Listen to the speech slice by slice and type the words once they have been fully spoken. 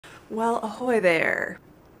Well, ahoy there.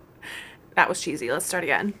 That was cheesy. Let's start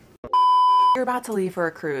again. You're about to leave for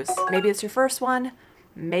a cruise. Maybe it's your first one,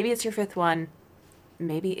 maybe it's your fifth one,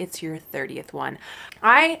 maybe it's your 30th one.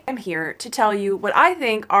 I am here to tell you what I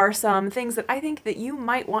think are some things that I think that you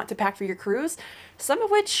might want to pack for your cruise, some of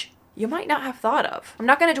which you might not have thought of. I'm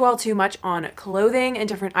not going to dwell too much on clothing and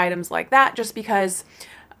different items like that, just because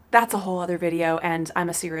that's a whole other video and I'm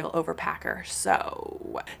a serial overpacker.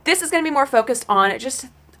 So this is going to be more focused on just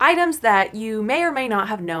items that you may or may not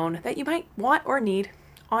have known that you might want or need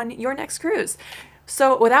on your next cruise.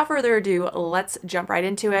 So without further ado, let's jump right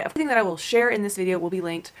into it. Everything that I will share in this video will be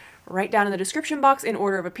linked right down in the description box in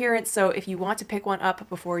order of appearance. So if you want to pick one up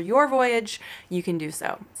before your voyage, you can do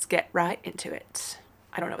so. Let's get right into it.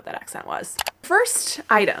 I don't know what that accent was. First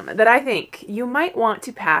item that I think you might want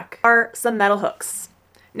to pack are some metal hooks.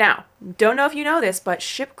 Now, don't know if you know this, but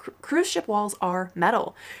cruise ship walls are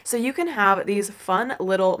metal. So you can have these fun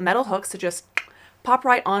little metal hooks to just pop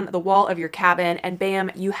right on the wall of your cabin, and bam,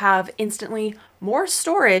 you have instantly more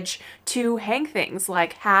storage to hang things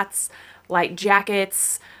like hats, light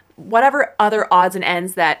jackets, whatever other odds and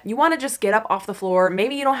ends that you want to just get up off the floor.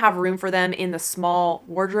 Maybe you don't have room for them in the small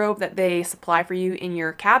wardrobe that they supply for you in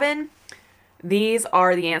your cabin. These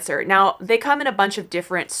are the answer. Now, they come in a bunch of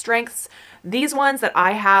different strengths. These ones that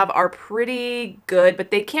I have are pretty good,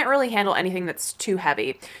 but they can't really handle anything that's too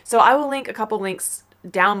heavy. So I will link a couple links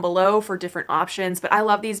down below for different options, but I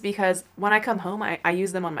love these because when I come home, I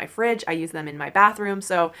use them on my fridge, I use them in my bathroom,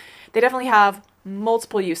 so they definitely have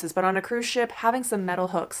multiple uses. But on a cruise ship, having some metal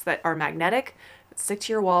hooks that are magnetic, that stick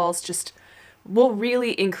to your walls, just will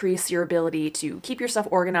really increase your ability to keep your stuff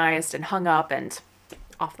organized and hung up and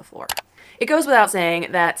off the floor. It goes without saying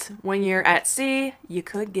that when you're at sea, you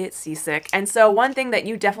could get seasick. And so one thing that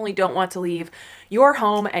you definitely don't want to leave your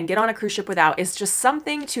home and get on a cruise ship without is just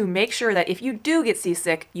something to make sure that if you do get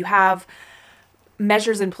seasick, you have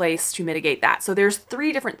measures in place to mitigate that. So there's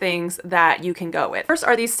 3 different things that you can go with. First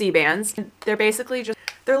are these sea bands. They're basically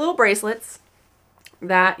they're little bracelets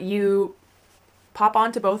that you pop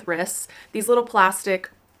onto both wrists. These little plastic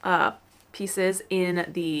pieces in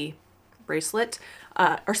the bracelet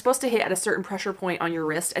are supposed to hit at a certain pressure point on your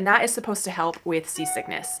wrist, and that is supposed to help with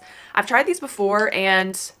seasickness. I've tried these before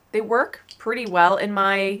and they work pretty well in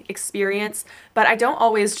my experience, but I don't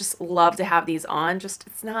always just love to have these on.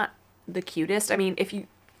 It's not the cutest. I mean,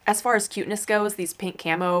 as far as cuteness goes, these pink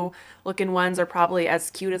camo looking ones are probably as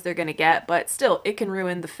cute as they're gonna get, but still, it can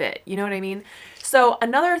ruin the fit. You know what I mean? So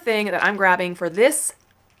another thing that I'm grabbing for this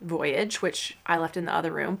voyage, which I left in the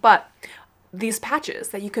other room, but these patches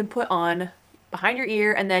that you can put on behind your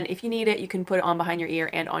ear, and then if you need it, you can put it on behind your ear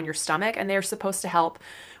and on your stomach, and they're supposed to help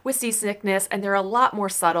with seasickness, and they're a lot more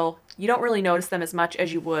subtle. You don't really notice them as much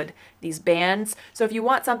as you would these bands. So if you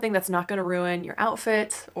want something that's not going to ruin your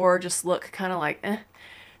outfit or just look kind of like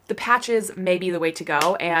the patches may be the way to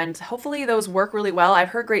go, and hopefully those work really well. I've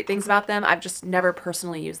heard great things about them. I've just never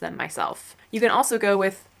personally used them myself. You can also go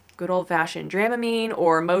with good old-fashioned Dramamine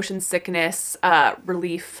or motion sickness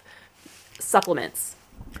relief supplements.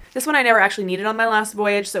 This one I never actually needed on my last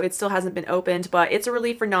voyage, so it still hasn't been opened, but it's a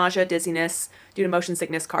relief for nausea, dizziness, due to motion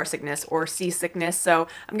sickness, car sickness, or seasickness. So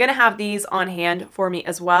I'm going to have these on hand for me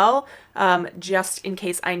as well, just in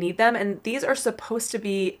case I need them. And these are supposed to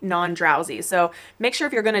be non-drowsy. So make sure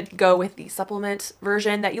if you're going to go with the supplement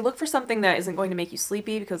version that you look for something that isn't going to make you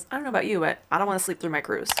sleepy, because I don't know about you, but I don't want to sleep through my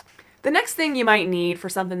cruise. The next thing you might need for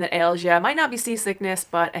something that ails you might not be seasickness,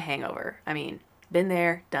 but a hangover. I mean, been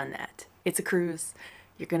there, done that. It's a cruise.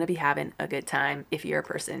 You're going to be having a good time if you're a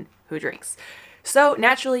person who drinks. So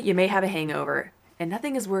naturally, you may have a hangover, and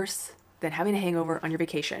nothing is worse than having a hangover on your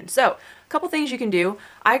vacation. So a couple things you can do.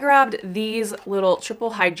 I grabbed these little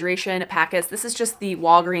triple hydration packets. This is just the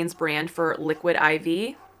Walgreens brand for liquid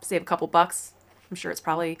IV. Save a couple bucks. I'm sure it's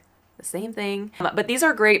probably the same thing. But these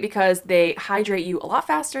are great because they hydrate you a lot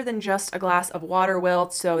faster than just a glass of water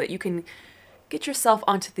will, so that you can get yourself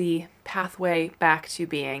onto the pathway back to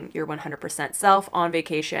being your 100% self on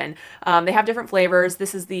vacation. They have different flavors.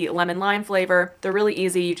 This is the lemon lime flavor. They're really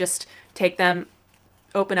easy. You just take them,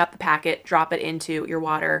 open up the packet, drop it into your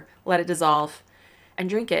water, let it dissolve, and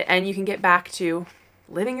drink it. And you can get back to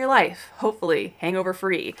living your life, hopefully hangover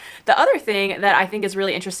free. The other thing that I think is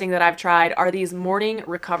really interesting that I've tried are these morning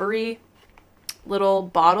recovery little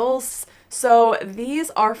bottles. So these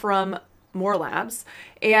are from More Labs,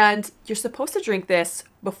 and you're supposed to drink this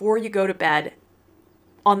before you go to bed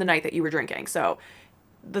on the night that you were drinking. So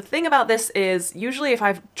the thing about this is usually if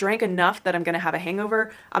I've drank enough that I'm going to have a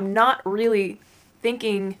hangover, I'm not really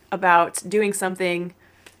thinking about doing something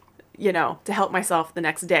you know, to help myself the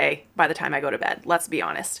next day by the time I go to bed. Let's be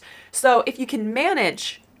honest. So if you can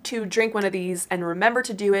manage to drink one of these and remember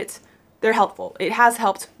to do it, they're helpful. It has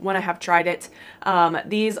helped when I have tried it.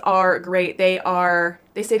 These are great. They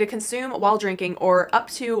say to consume while drinking or up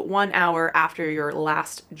to 1 hour after your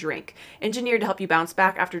last drink. Engineered to help you bounce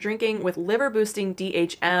back after drinking with liver boosting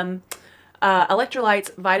DHM,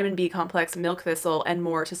 electrolytes, vitamin B complex, milk thistle, and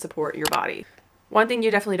more to support your body. One thing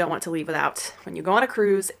you definitely don't want to leave without when you go on a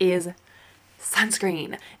cruise is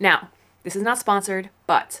sunscreen. Now, this is not sponsored,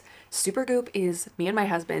 but Supergoop is me and my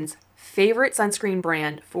husband's favorite sunscreen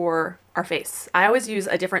brand for our face. I always use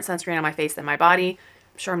a different sunscreen on my face than my body.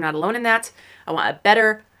 I'm sure I'm not alone in that. I want a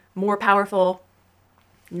better, more powerful,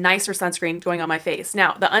 nicer sunscreen going on my face.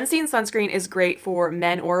 Now, the Unseen sunscreen is great for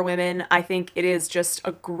men or women. I think it is just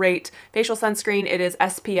a great facial sunscreen. It is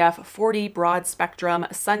SPF 40 broad spectrum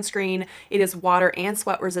sunscreen. It is water and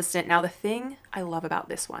sweat resistant. Now, the thing I love about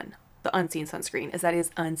this one, the Unseen sunscreen, is that it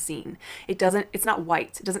is unseen. It's not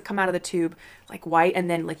white. It doesn't come out of the tube like white and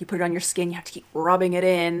then like you put it on your skin, you have to keep rubbing it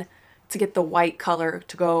in to get the white color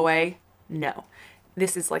to go away. No.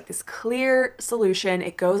 This is like this clear solution.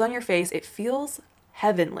 It goes on your face. It feels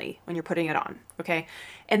heavenly when you're putting it on, okay?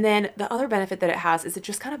 And then the other benefit that it has is it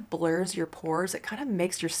just kind of blurs your pores. It kind of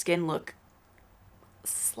makes your skin look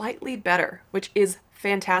slightly better, which is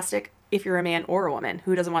fantastic if you're a man or a woman.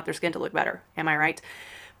 Who doesn't want their skin to look better? Am I right?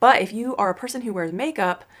 But if you are a person who wears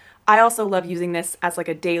makeup, I also love using this as like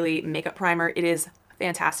a daily makeup primer. It is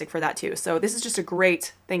fantastic for that too. So this is just a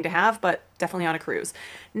great thing to have, but definitely on a cruise.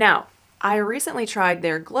 Now, I recently tried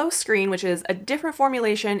their Glow Screen, which is a different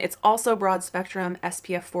formulation. It's also broad spectrum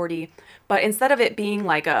SPF 40, but instead of it being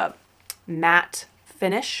like a matte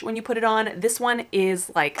finish when you put it on, this one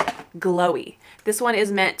is like glowy. This one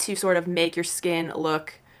is meant to sort of make your skin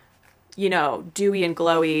look, you know, dewy and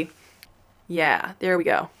glowy. Yeah, there we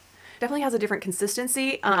go. Definitely has a different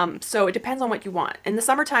consistency, so it depends on what you want. In the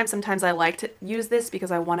summertime, sometimes I like to use this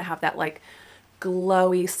because I want to have that like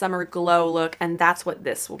glowy summer glow look, and that's what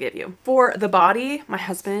this will give you. For the body, my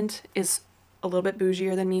husband is a little bit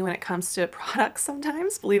bougier than me when it comes to products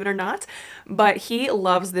sometimes, believe it or not, but he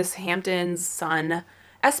loves this Hamptons Sun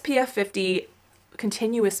SPF 50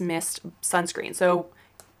 continuous mist sunscreen. So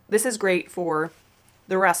this is great for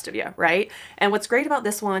the rest of you, right? And what's great about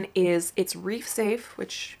this one is it's reef safe,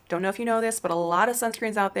 which don't know if you know this, but a lot of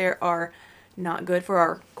sunscreens out there are not good for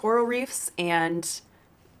our coral reefs, and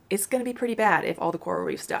it's going to be pretty bad if all the coral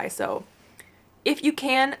reefs die. So if you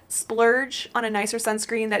can splurge on a nicer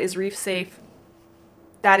sunscreen that is reef safe,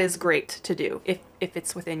 that is great to do if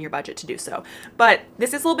it's within your budget to do so. But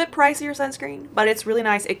this is a little bit pricier sunscreen, but it's really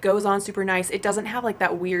nice. It goes on super nice. It doesn't have like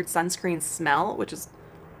that weird sunscreen smell, which is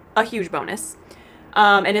a huge bonus.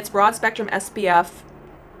 And it's broad spectrum SPF.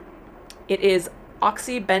 It is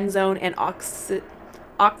oxybenzone and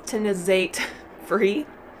octinoxate free,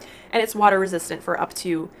 and it's water resistant for up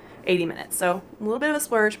to 80 minutes. So a little bit of a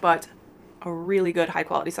splurge, but a really good high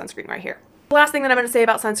quality sunscreen right here. The last thing that I'm going to say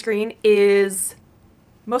about sunscreen is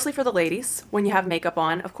mostly for the ladies when you have makeup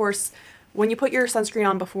on. Of course, when you put your sunscreen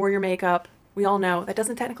on before your makeup, we all know that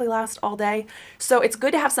doesn't technically last all day. So it's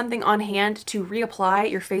good to have something on hand to reapply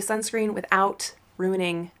your face sunscreen without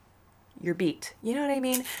ruining your beat. You know what I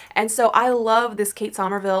mean? And so I love this Kate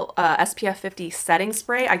Somerville SPF 50 setting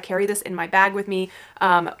spray. I carry this in my bag with me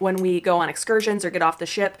when we go on excursions or get off the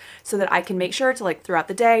ship, so that I can make sure to, like, throughout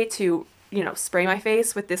the day to, you know, spray my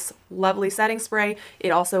face with this lovely setting spray.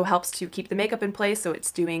 It also helps to keep the makeup in place, so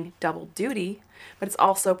it's doing double duty, but it's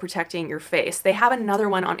also protecting your face. They have another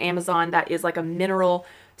one on Amazon that is like a mineral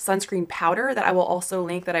sunscreen powder that I will also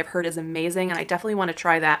link, that I've heard is amazing, and I definitely want to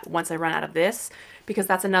try that once I run out of this, because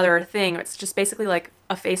that's another thing. It's just basically like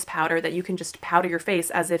a face powder that you can just powder your face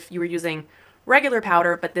as if you were using regular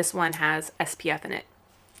powder, but this one has SPF in it.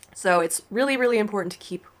 So it's really, really important to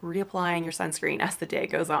keep reapplying your sunscreen as the day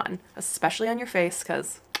goes on, especially on your face,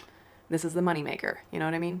 because this is the moneymaker, you know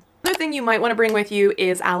what I mean? Another thing you might want to bring with you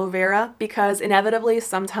is aloe vera, because inevitably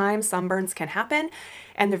sometimes sunburns can happen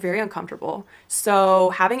and they're very uncomfortable.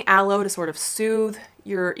 So having aloe to sort of soothe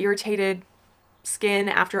your irritated skin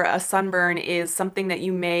after a sunburn is something that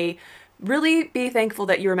you may really be thankful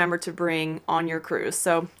that you remember to bring on your cruise.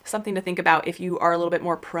 So something to think about if you are a little bit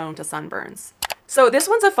more prone to sunburns. So this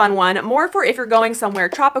one's a fun one, more for if you're going somewhere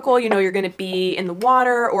tropical, you know, you're going to be in the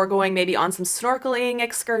water, or going maybe on some snorkeling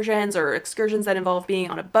excursions or excursions that involve being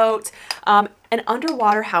on a boat, an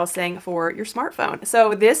underwater housing for your smartphone.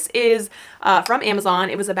 So this is from Amazon.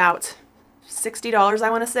 It was about $60, I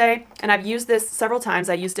want to say, and I've used this several times.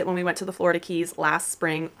 I used it when we went to the Florida Keys last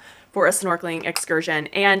spring for a snorkeling excursion,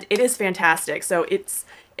 and it is fantastic. So it's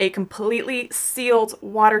a completely sealed,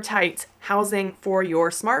 watertight housing for your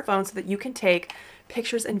smartphone so that you can take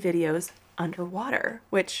pictures and videos underwater,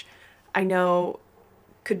 which I know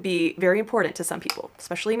could be very important to some people,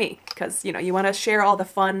 especially me, because you know, you want to share all the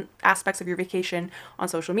fun aspects of your vacation on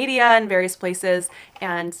social media and various places,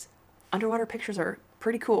 and underwater pictures are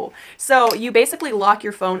pretty cool. So you basically lock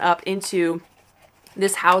your phone up into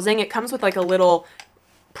this housing. It comes with like a little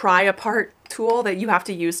pry apart tool that you have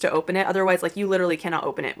to use to open it. Otherwise, like, you literally cannot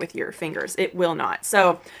open it with your fingers. It will not.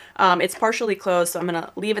 So it's partially closed, so I'm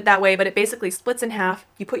gonna leave it that way, but it basically splits in half.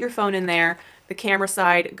 You put your phone in there, the camera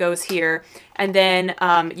side goes here, and then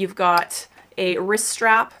you've got a wrist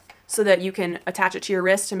strap so that you can attach it to your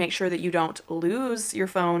wrist to make sure that you don't lose your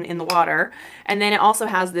phone in the water. And then it also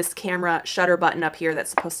has this camera shutter button up here that's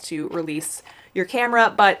supposed to release your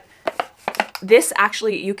camera, but this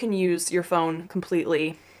actually, you can use your phone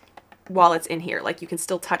completely while it's in here. Like, you can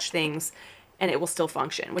still touch things and it will still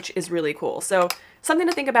function, which is really cool. So something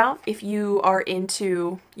to think about if you are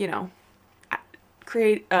into, you know,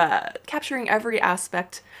 capturing every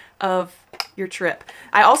aspect of your trip.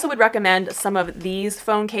 I also would recommend some of these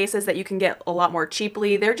phone cases that you can get a lot more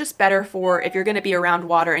cheaply. They're just better for if you're going to be around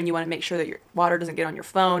water and you want to make sure that your water doesn't get on your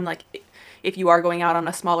phone. Like, if you are going out on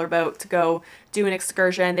a smaller boat to go do an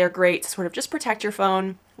excursion, they're great to sort of just protect your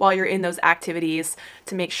phone while you're in those activities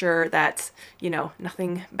to make sure that, you know,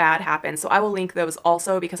 nothing bad happens. So I will link those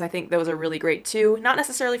also because I think those are really great too. Not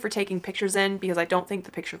necessarily for taking pictures in, because I don't think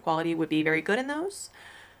the picture quality would be very good in those.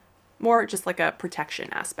 More just like a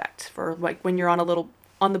protection aspect for like when you're on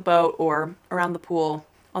the boat or around the pool,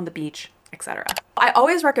 on the beach, etc. I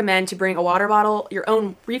always recommend to bring a water bottle, your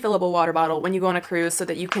own refillable water bottle, when you go on a cruise, so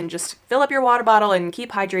that you can just fill up your water bottle and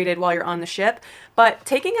keep hydrated while you're on the ship. But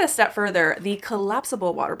taking it a step further, the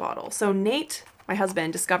collapsible water bottle. So Nate, my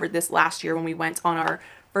husband, discovered this last year when we went on our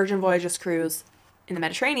Virgin Voyages cruise in the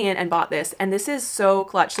Mediterranean and bought this. And this is so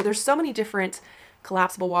clutch. So there's so many different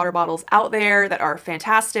collapsible water bottles out there that are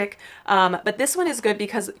fantastic. But this one is good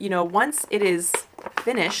because, you know, once it is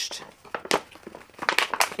finished,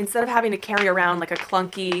 instead of having to carry around like a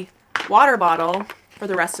clunky water bottle for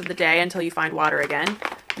the rest of the day until you find water again,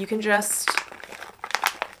 you can just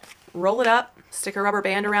roll it up, stick a rubber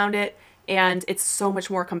band around it, and it's so much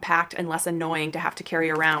more compact and less annoying to have to carry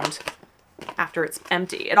around after it's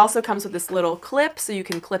empty. It also comes with this little clip, so you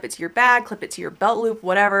can clip it to your bag, clip it to your belt loop,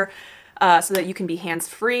 whatever, so that you can be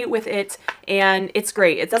hands-free with it, and it's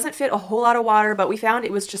great. It doesn't fit a whole lot of water, but we found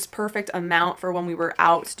it was just perfect amount for when we were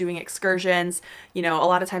out doing excursions. You know, a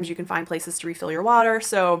lot of times you can find places to refill your water,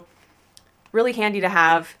 so really handy to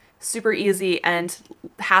have, super easy and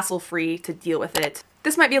hassle-free to deal with it.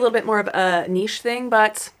 This might be a little bit more of a niche thing,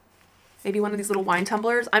 but maybe one of these little wine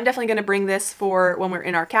tumblers. I'm definitely going to bring this for when we're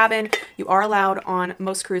in our cabin. You are allowed on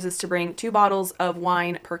most cruises to bring 2 bottles of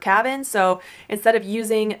wine per cabin. So instead of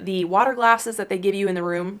using the water glasses that they give you in the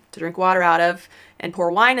room to drink water out of and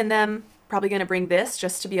pour wine in them, probably going to bring this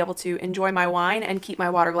just to be able to enjoy my wine and keep my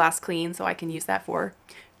water glass clean so I can use that for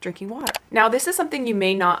drinking water. Now, this is something you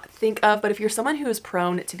may not think of, but if you're someone who is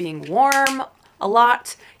prone to being warm a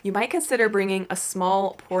lot, you might consider bringing a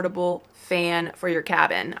small portable fan for your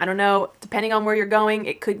cabin. I don't know, depending on where you're going,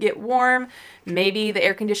 it could get warm. Maybe the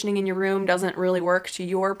air conditioning in your room doesn't really work to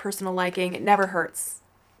your personal liking. It never hurts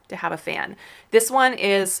to have a fan. This one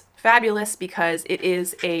is fabulous because it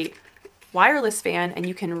is a wireless fan and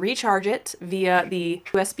you can recharge it via the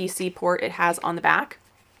USB-C port it has on the back.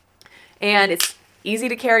 And it's easy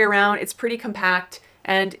to carry around, it's pretty compact,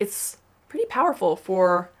 and it's pretty powerful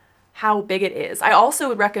for how big it is. I also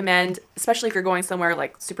would recommend, especially if you're going somewhere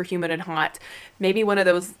like super humid and hot, maybe one of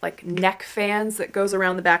those like neck fans that goes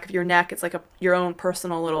around the back of your neck. It's like your own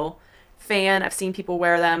personal little fan. I've seen people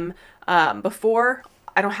wear them before.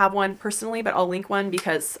 I don't have one personally, but I'll link one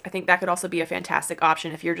because I think that could also be a fantastic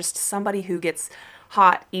option if you're just somebody who gets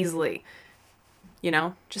hot easily. You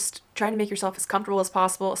know, just trying to make yourself as comfortable as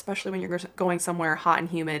possible, especially when you're going somewhere hot and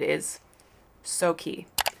humid, is so key.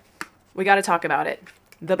 We got to talk about it.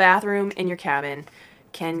 The bathroom in your cabin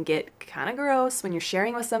can get kind of gross when you're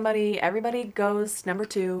sharing with somebody. Everybody goes number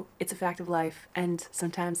 2. It's a fact of life, and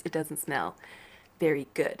sometimes it doesn't smell very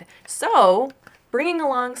good. So bringing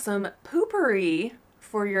along some poopery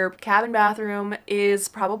for your cabin bathroom is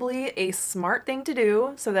probably a smart thing to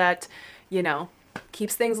do so that, you know,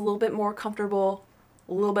 keeps things a little bit more comfortable,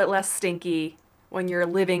 a little bit less stinky when you're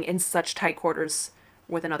living in such tight quarters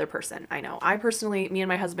with another person. I know. I personally, me and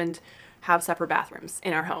my husband have separate bathrooms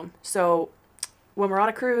in our home. So when we're on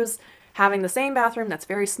a cruise, having the same bathroom that's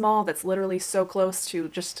very small, that's literally so close to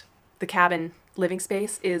just the cabin living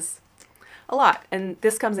space, is a lot. And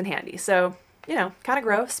this comes in handy. So, you know, kind of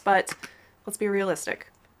gross, but let's be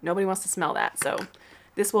realistic. Nobody wants to smell that. So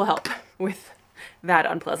this will help with that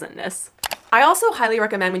unpleasantness. I also highly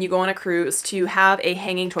recommend when you go on a cruise to have a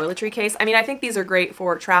hanging toiletry case. I mean, I think these are great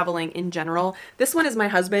for traveling in general. This one is my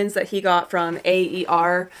husband's that he got from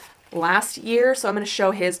AER last year, so I'm going to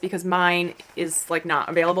show his because mine is like not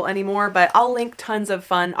available anymore, but I'll link tons of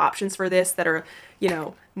fun options for this that are, you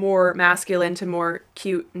know, more masculine to more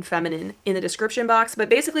cute and feminine in the description box. But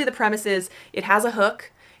basically the premise is it has a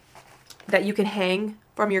hook that you can hang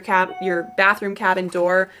from your bathroom cabin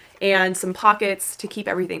door and some pockets to keep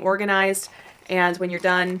everything organized. And when you're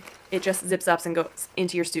done, it just zips up and goes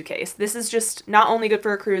into your suitcase. This is just not only good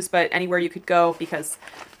for a cruise, but anywhere you could go because,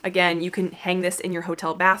 again, you can hang this in your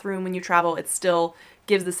hotel bathroom when you travel. It still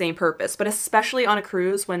gives the same purpose. But especially on a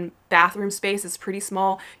cruise when bathroom space is pretty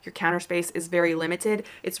small, your counter space is very limited,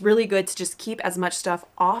 it's really good to just keep as much stuff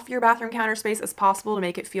off your bathroom counter space as possible to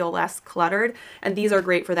make it feel less cluttered. And these are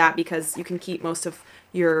great for that because you can keep most of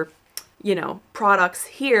your, you know, products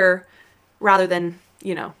here rather than,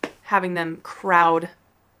 you know, having them crowd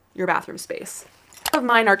your bathroom space. All of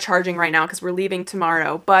mine are charging right now because we're leaving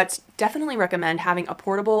tomorrow, but definitely recommend having a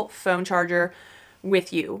portable phone charger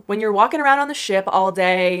with you. When you're walking around on the ship all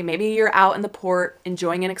day, maybe you're out in the port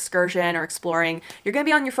enjoying an excursion or exploring, you're going to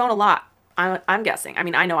be on your phone a lot. I'm guessing. I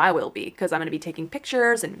mean, I know I will be because I'm going to be taking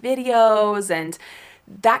pictures and videos, and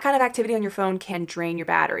that kind of activity on your phone can drain your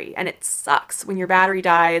battery, and it sucks when your battery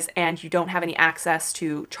dies and you don't have any access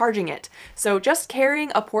to charging it. So just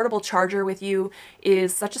carrying a portable charger with you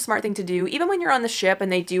is such a smart thing to do. Even when you're on the ship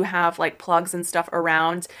and they do have like plugs and stuff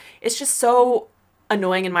around, it's just so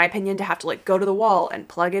annoying in my opinion to have to like go to the wall and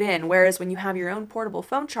plug it in. Whereas when you have your own portable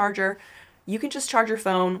phone charger, you can just charge your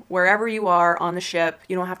phone wherever you are on the ship.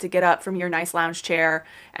 You don't have to get up from your nice lounge chair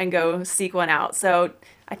and go seek one out. So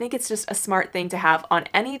I think it's just a smart thing to have on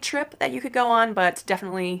any trip that you could go on, but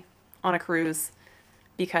definitely on a cruise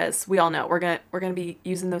because we all know we're gonna be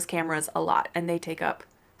using those cameras a lot and they take up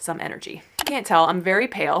some energy. You can't tell, I'm very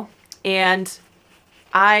pale and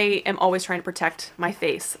I am always trying to protect my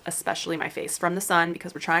face, especially my face, from the sun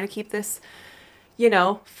because we're trying to keep this, you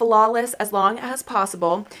know, flawless as long as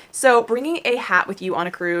possible. So bringing a hat with you on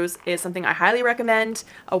a cruise is something I highly recommend.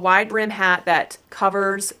 A wide brim hat that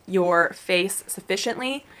covers your face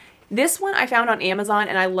sufficiently. This one I found on Amazon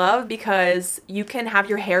and I love because you can have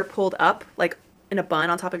your hair pulled up like in a bun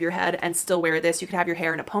on top of your head and still wear this. You could have your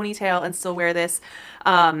hair in a ponytail and still wear this.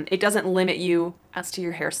 It doesn't limit you as to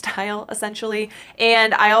your hairstyle essentially.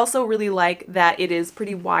 And I also really like that it is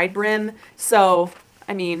pretty wide brim. So,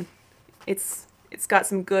 I mean, it's got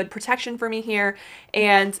some good protection for me here,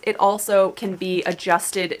 and it also can be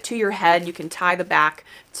adjusted to your head. You can tie the back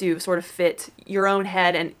to sort of fit your own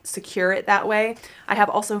head and secure it that way. I have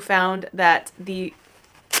also found that the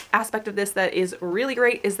aspect of this that is really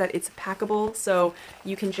great is that it's packable, so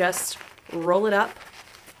you can just roll it up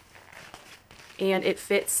and it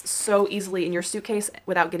fits so easily in your suitcase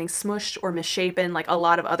without getting smushed or misshapen like a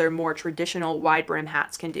lot of other more traditional wide brim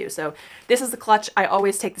hats can do. So this is the clutch. I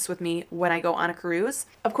always take this with me when I go on a cruise.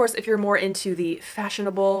 Of course, if you're more into the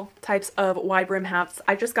fashionable types of wide brim hats,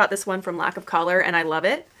 I just got this one from Lack of Color and I love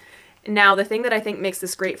it. Now, the thing that I think makes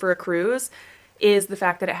this great for a cruise is the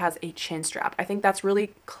fact that it has a chin strap. I think that's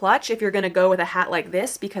really clutch if you're gonna go with a hat like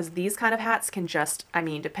this because these kind of hats can just, I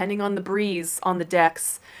mean, depending on the breeze on the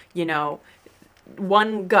decks, you know,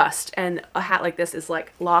 one gust and a hat like this is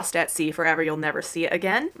like lost at sea forever. You'll never see it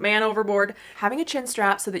again. Man overboard. Having a chin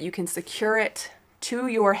strap so that you can secure it to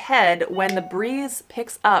your head when the breeze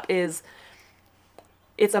picks up it's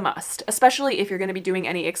a must, especially if you're going to be doing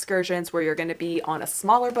any excursions where you're going to be on a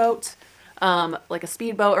smaller boat, like a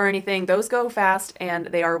speedboat or anything. Those go fast and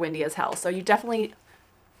they are windy as hell. So you definitely,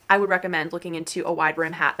 I would recommend looking into a wide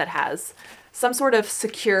brim hat that has some sort of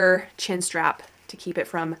secure chin strap to keep it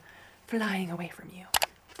from flying away from you.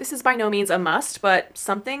 This is by no means a must, but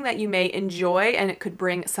something that you may enjoy and it could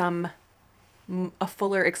bring a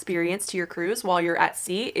fuller experience to your cruise while you're at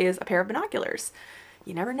sea is a pair of binoculars.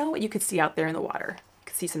 You never know what you could see out there in the water. You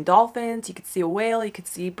could see some dolphins, you could see a whale, you could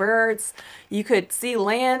see birds, you could see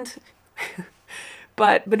land.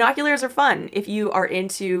 But binoculars are fun if you are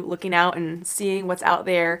into looking out and seeing what's out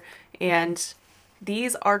there. And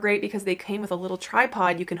these are great because they came with a little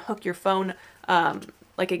tripod. You can hook your phone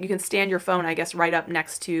like you can stand your phone, I guess, right up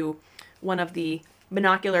next to one of the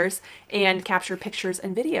binoculars and capture pictures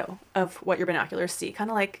and video of what your binoculars see,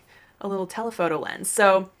 kind of like a little telephoto lens.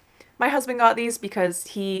 So my husband got these because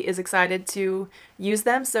he is excited to use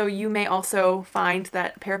them. So you may also find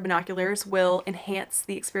that a pair of binoculars will enhance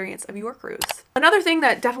the experience of your cruise. Another thing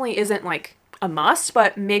that definitely isn't like a must,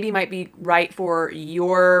 but maybe might be right for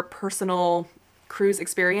your personal cruise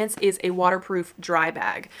experience is a waterproof dry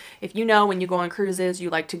bag. If you know when you go on cruises, you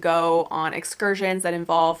like to go on excursions that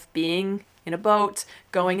involve being in a boat,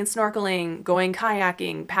 going and snorkeling, going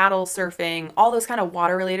kayaking, paddle surfing, all those kind of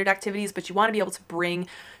water related activities, but you want to be able to bring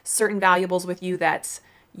certain valuables with you that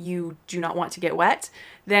you do not want to get wet,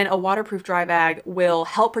 then a waterproof dry bag will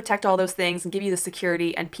help protect all those things and give you the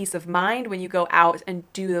security and peace of mind when you go out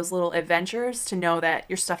and do those little adventures to know that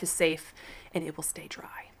your stuff is safe and it will stay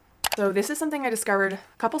dry. So this is something I discovered a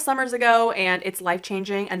couple summers ago and it's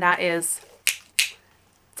life-changing, and that is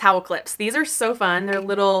towel clips. These are so fun. They're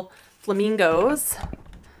little flamingos.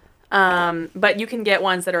 But you can get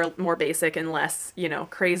ones that are more basic and less, you know,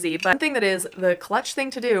 crazy. But one thing that is the clutch thing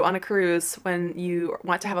to do on a cruise when you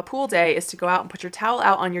want to have a pool day is to go out and put your towel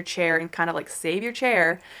out on your chair and kind of like save your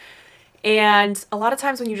chair. And a lot of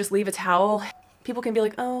times when you just leave a towel, people can be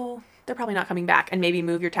like, oh, they're probably not coming back, and maybe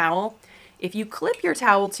move your towel. If you clip your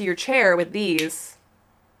towel to your chair with these,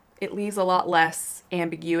 it leaves a lot less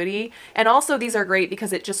ambiguity. And also these are great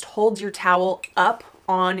because it just holds your towel up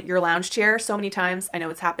on your lounge chair. So many times, I know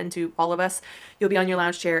it's happened to all of us, you'll be on your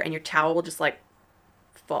lounge chair and your towel will just like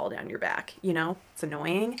fall down your back, you know? It's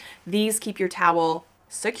annoying. These keep your towel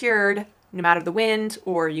secured no matter the wind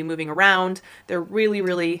or you moving around. They're really,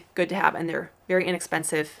 really good to have, and they're very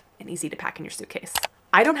inexpensive and easy to pack in your suitcase.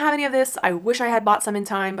 I don't have any of this. I wish I had bought some in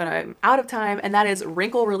time, but I'm out of time, and that is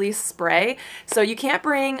wrinkle release spray. So you can't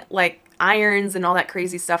bring like irons and all that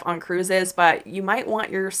crazy stuff on cruises, but you might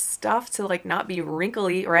want your stuff to like not be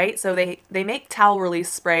wrinkly, right? So they make towel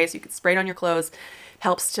release spray, so you can spray it on your clothes.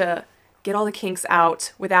 Helps to get all the kinks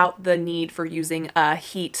out without the need for using a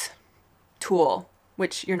heat tool,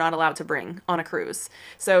 which you're not allowed to bring on a cruise.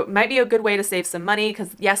 So it might be a good way to save some money,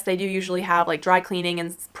 because yes, they do usually have like dry cleaning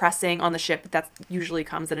and pressing on the ship, but that usually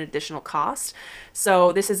comes at an additional cost.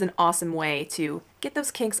 So this is an awesome way to get those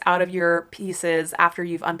kinks out of your pieces after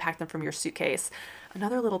you've unpacked them from your suitcase.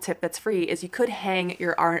 Another little tip that's free is you could hang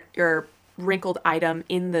your wrinkled item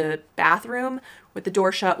in the bathroom with the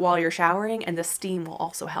door shut while you're showering, and the steam will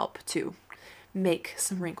also help to make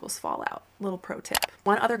some wrinkles fall out. Little pro tip.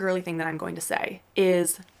 One other girly thing that I'm going to say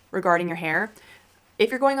is regarding your hair. If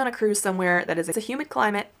you're going on a cruise somewhere that is a humid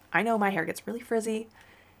climate, I know my hair gets really frizzy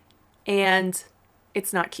and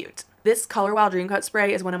it's not cute. This Color Wow Dream Cut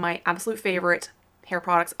spray is one of my absolute favorite hair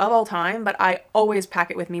products of all time, but I always pack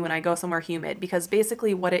it with me when I go somewhere humid, because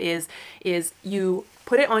basically what it is you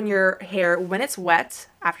put it on your hair when it's wet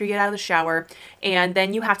after you get out of the shower, and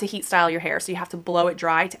then you have to heat style your hair. So you have to blow it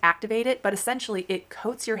dry to activate it, but essentially it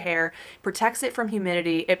coats your hair, protects it from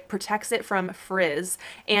humidity, it protects it from frizz,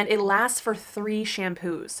 and it lasts for 3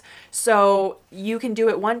 shampoos. So you can do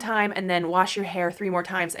it one time and then wash your hair 3 more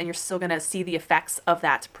times and you're still gonna see the effects of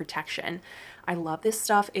that protection. I love this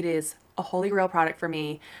stuff. It is a holy grail product for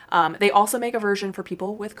me. They also make a version for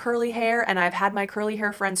people with curly hair, and I've had my curly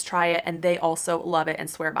hair friends try it and they also love it and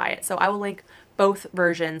swear by it. So I will link both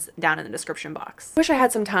versions down in the description box. Wish I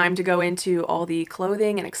had some time to go into all the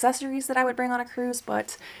clothing and accessories that I would bring on a cruise,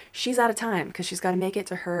 but she's out of time because she's got to make it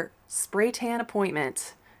to her spray tan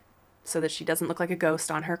appointment so that she doesn't look like a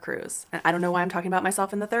ghost on her cruise. And I don't know why I'm talking about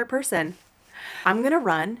myself in the third person. I'm gonna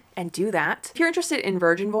run and do that. If you're interested in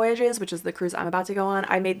Virgin Voyages, which is the cruise I'm about to go on,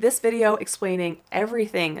 I made this video explaining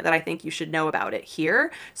everything that I think you should know about it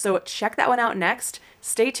here. So check that one out next.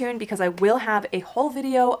 Stay tuned because I will have a whole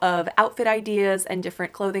video of outfit ideas and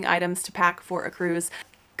different clothing items to pack for a cruise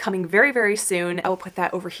coming very, very soon. I will put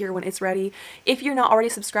that over here when it's ready. If you're not already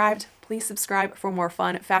subscribed, please subscribe for more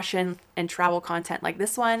fun fashion and travel content like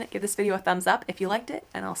this one. Give this video a thumbs up if you liked it,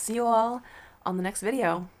 and I'll see you all on the next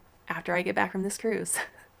video after I get back from this cruise.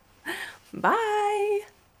 Bye!